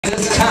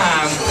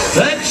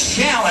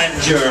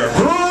challenger,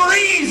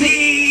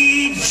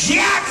 Breezy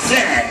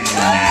Jackson.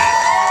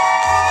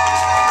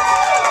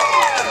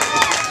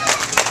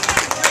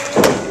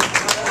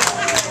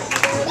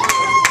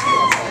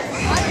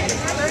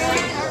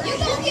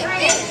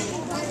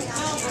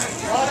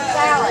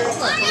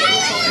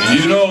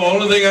 You know, the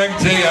only thing I can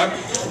tell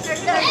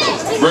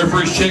you,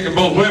 referee's checking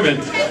both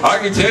women. I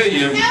can tell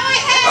you,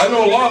 I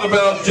know a lot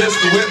about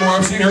Jessica Whitmore.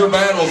 I've seen her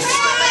battles.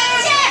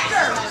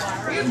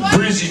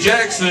 Breezy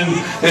Jackson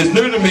is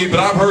new to me, but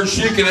I've heard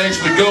she can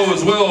actually go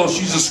as well.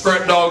 She's a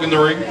scrap dog in the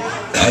ring.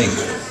 Hey,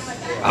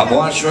 I've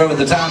watched her over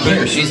the time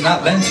here. She's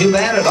not been too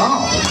bad at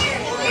all.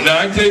 Now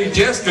I can tell you,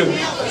 Jessica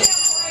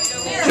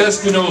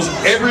knows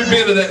every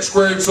bit of that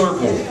squared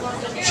circle.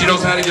 She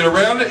knows how to get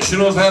around it. She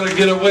knows how to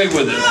get away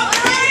with it.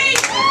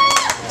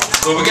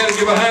 So we got to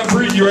get behind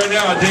Breezy right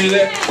now, I tell you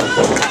that.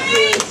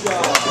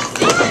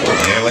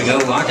 There we go,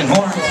 locking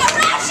horns.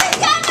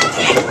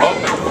 Oh.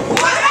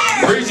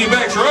 Breezy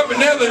backs her up, and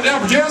now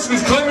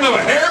Jessica's claiming of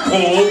a hair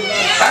pull.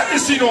 I didn't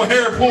see no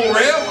hair pull, Reb.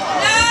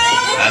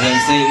 I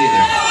didn't see it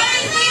either.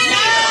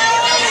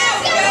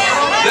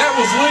 That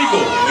was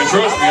legal. And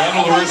trust me, I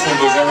know the wrestling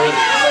book. I read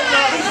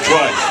it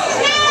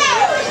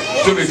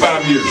twice. Took me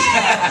 5 years.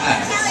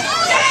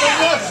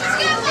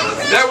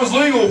 That was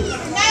legal.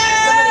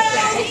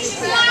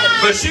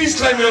 But she's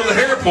claiming of the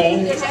hair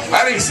pull.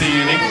 I didn't see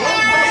any.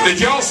 Did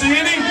y'all see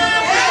any?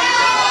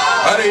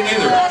 I didn't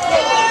either.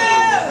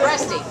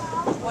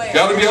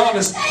 Gotta be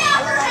honest.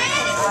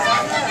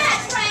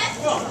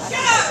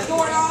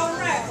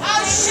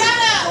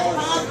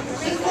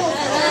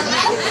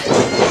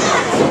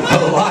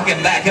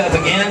 Locking back up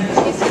again.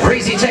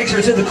 Breezy takes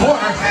her to the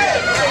corner.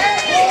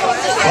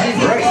 Clean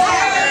break.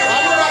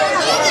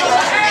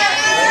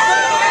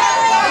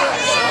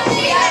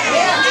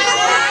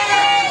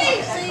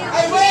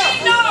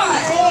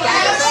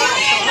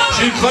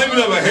 She's claiming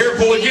of a hair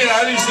pull again.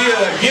 I didn't see it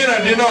again. I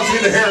did not see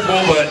the hair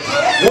pull, but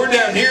we're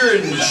down here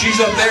and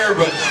she's up there.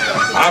 But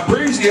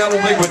Breezy, I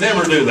don't think would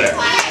never do that.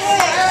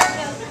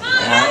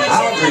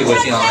 I'll agree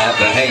with you on that,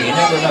 but hey, you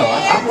never know.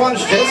 I've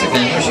watched Jessica,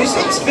 and she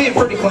seems to be a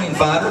pretty clean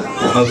fighter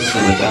most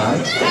of the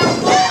time.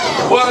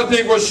 Well, I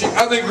think if she's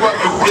anything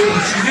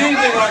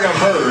like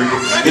I've heard,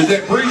 is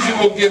that Breezy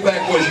will give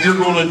back what you're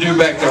going to do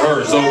back to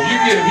her. So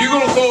if you're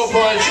going to throw a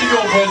punch, she's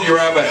going to punch you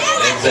right back.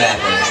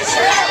 Exactly.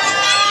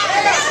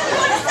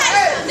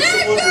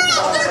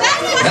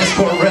 That's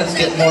poor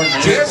Rest getting more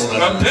than Jess,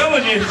 I'm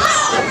telling you,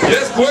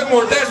 Jessica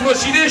Whitmore, that's what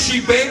she did.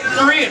 She baited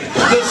her in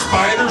the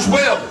spider's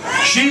web.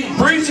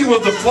 Breezy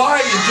was the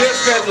fly and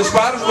Jessica had the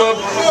spider's web,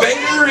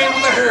 baited her in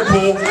with a hair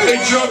pull,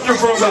 and jumped her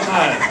from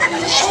behind.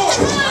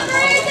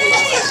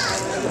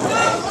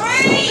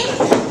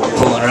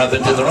 Pulling her up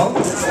into the rope.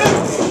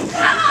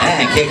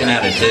 And kicking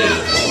out at 2.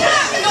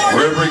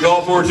 Referee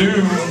called for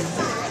 2.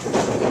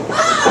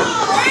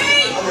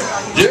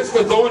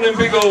 Jessica throwing them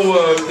big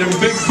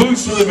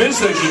boots to the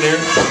midsection there.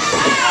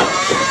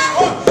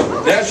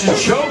 Now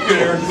she's choking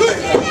her.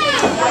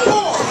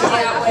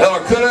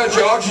 That'll cut out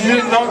your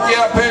oxygen, knock you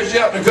out, pass you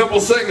out in a couple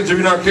seconds if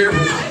you're not careful.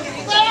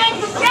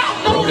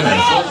 Broken at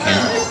a foot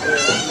count.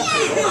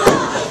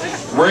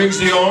 Rings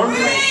the arm.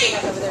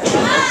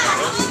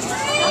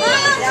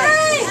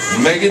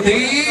 Make it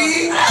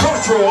the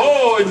control.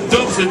 Oh, and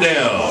dumps it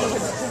down.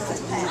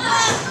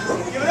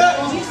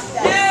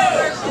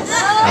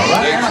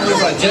 Right now, it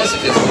looks like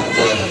Jessica's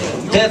got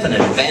a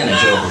definite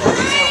advantage over her.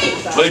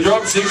 They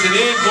drop, sinks it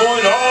in,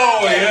 going,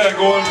 oh yeah,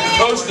 going from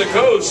coast to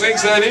coast,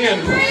 sinks that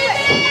in.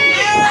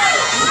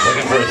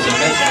 Looking for a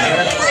submission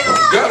here.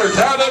 Got her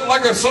tied up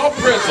like a soft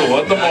pretzel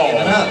at the mall.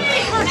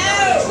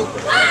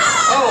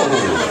 Oh.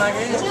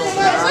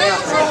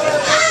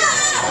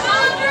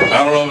 I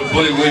don't know if it's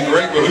politically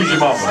correct, but who's your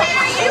mama?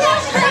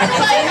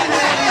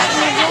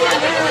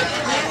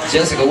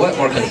 Jessica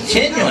Whitmore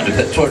continuing to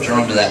put torture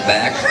onto that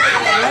back.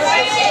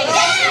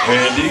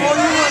 Indeed.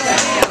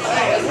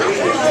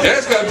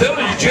 Jessica, I'm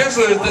telling you,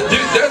 Jessica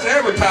does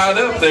have her tied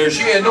up there.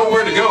 She had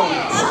nowhere to go.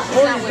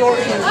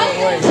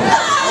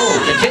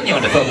 Oh,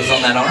 continuing to focus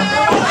on that arm.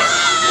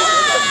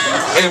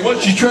 And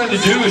what she's trying to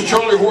do is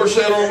Charlie horse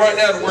that arm right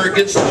now to where it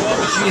gets up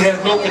and she has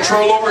no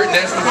control over it, and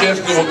that's when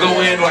Jessica will go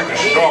in like a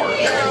shark.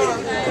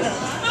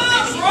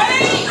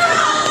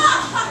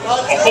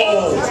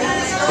 Oh,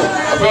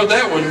 I felt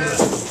that one.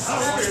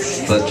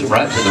 But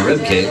right to the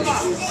rib cage.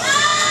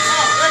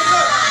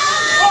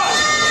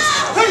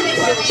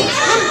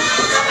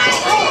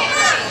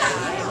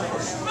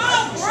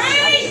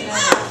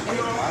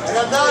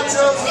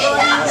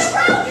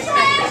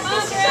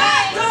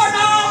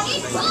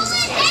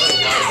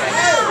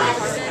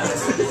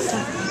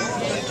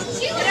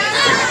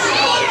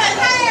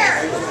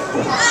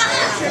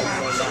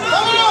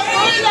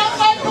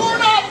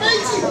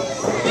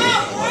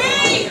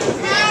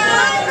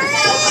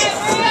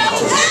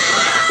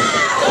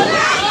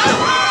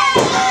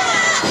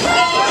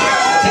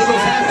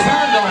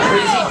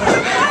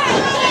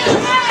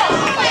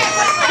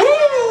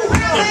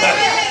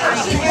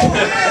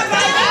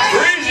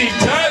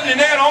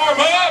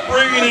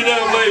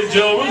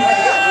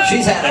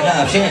 had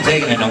enough. She ain't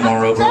taking it no more,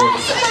 Roper.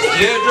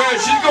 Yeah, right.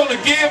 She's going to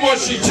give what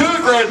she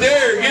took right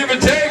there. Give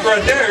and take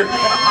right there.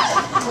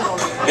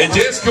 And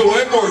Jessica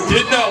Wetmore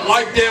did not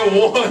like that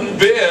one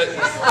bit.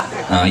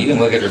 You can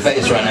look at her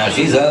face right now.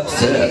 She's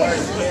upset.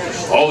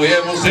 Oh,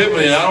 yeah, most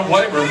definitely. And I don't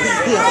blame her.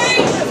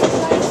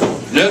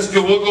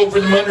 Jessica, we'll go for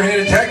the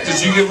underhanded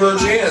tactics. You give her a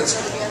chance.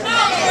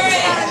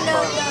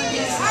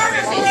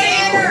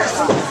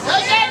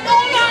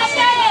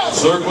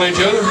 Circle each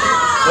other.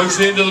 Looks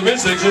into the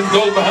midsection.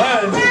 Goes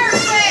behind.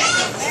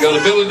 Got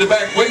ability to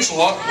back waist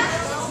lock.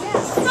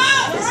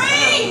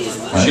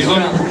 She's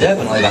looking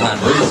definitely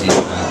behind breezy.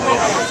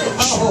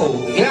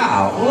 Oh,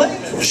 yeah.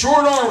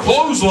 Short arm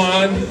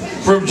clothesline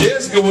from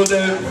Jessica with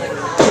that.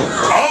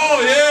 Oh,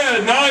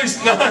 yeah.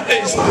 Nice,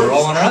 nice.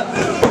 Rolling her up.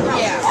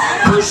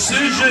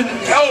 Precision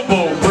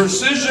elbow.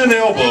 Precision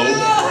elbow.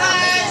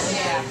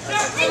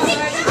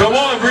 Come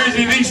on,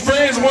 Breezy. These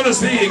fans want to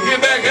see you.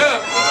 Get back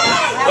up.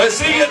 Let's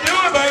see you do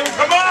it, baby.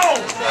 Come on.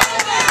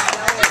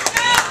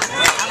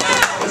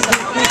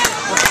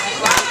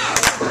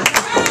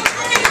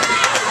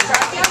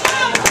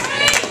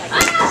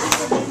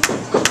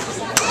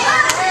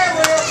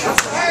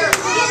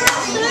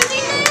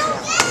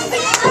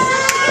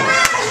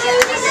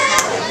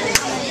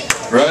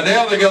 Right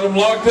now, they got them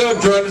locked up,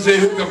 trying to see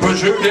who can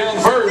push who down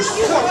first.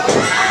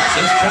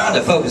 She's trying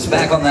to focus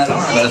back on that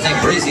arm, but I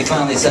think Breezy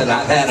finally said,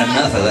 I've had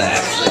enough of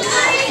that.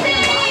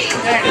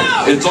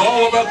 It's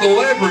all about the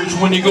leverage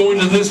when you go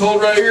into this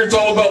hold right here. It's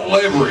all about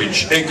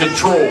leverage and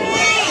control.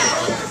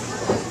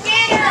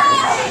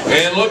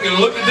 And look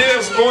at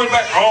this, going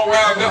back. All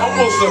right, got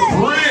almost a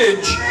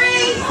bridge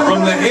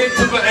from the head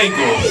to the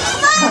ankle.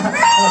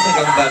 I think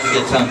I'm about to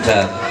get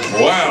tongue-tied.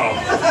 Wow.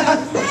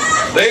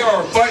 They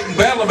are fighting,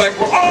 battling back.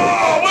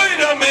 Oh,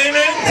 wait a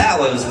minute. That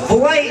was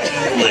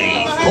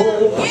blatantly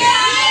pulled.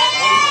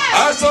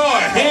 I saw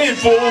a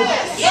handful.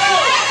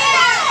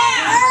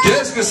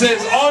 Jessica says,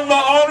 on my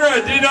honor,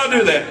 I did not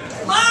do that.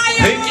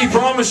 Pinky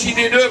promised she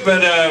didn't do it, but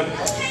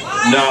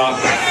no,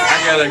 I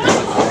gotta go.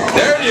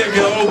 There you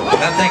go.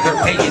 I think her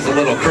pinky's a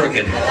little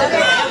crooked.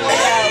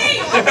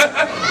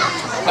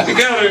 I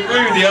gotta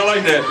agree with you. I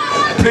like that.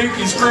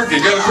 Pinky's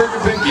crooked. Got a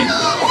crooked pinky.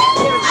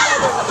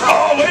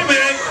 Oh, wait a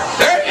minute.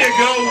 There you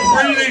go,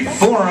 Breezy.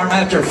 Forearm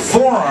after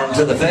forearm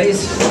to the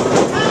face.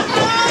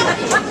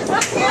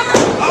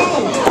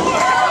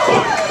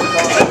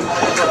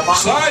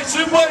 Side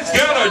suplex,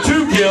 got a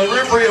 2 count.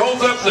 Referee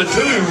holds up the 2.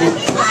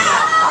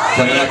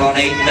 Coming up on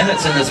 8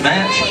 minutes in this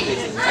match.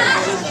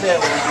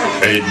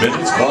 8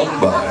 minutes gone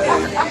by.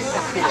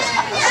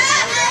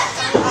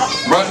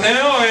 Right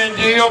now, and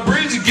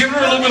Breezy giving her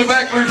a little bit of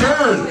back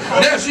return.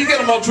 Now she's got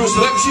them all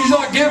twisted up. She's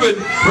not giving.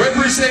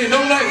 Referee saying no,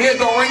 not yet.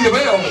 Don't ring the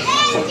bell.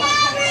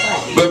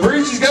 But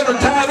Breezy's got her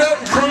tied up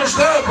and crunched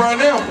up right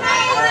now.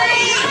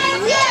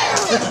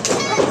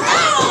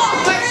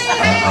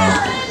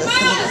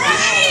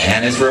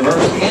 And it's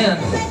reversed again.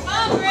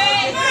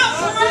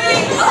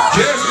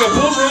 Jessica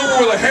pulls her over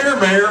with a hair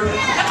mare.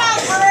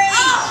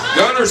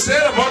 Got her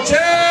set up on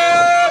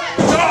tap.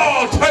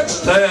 Oh,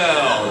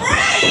 touchdown.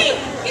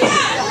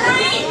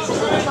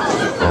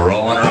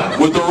 Rolling her up.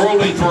 With the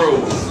rolling throw.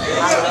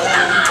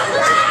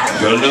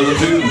 Got another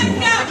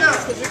 2.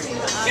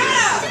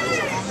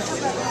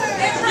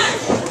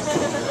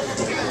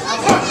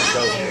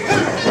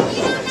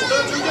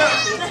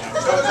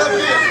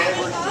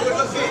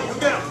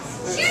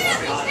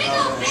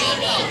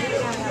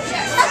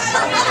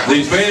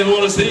 These fans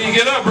want to see you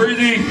get up,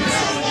 Breezy.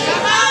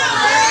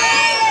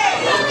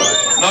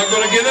 Not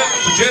going to get up.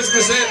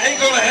 Jessica said, ain't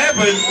going to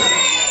happen.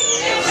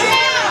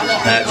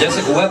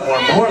 Jessica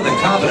Wetmore more than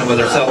confident with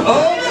herself.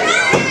 Oh!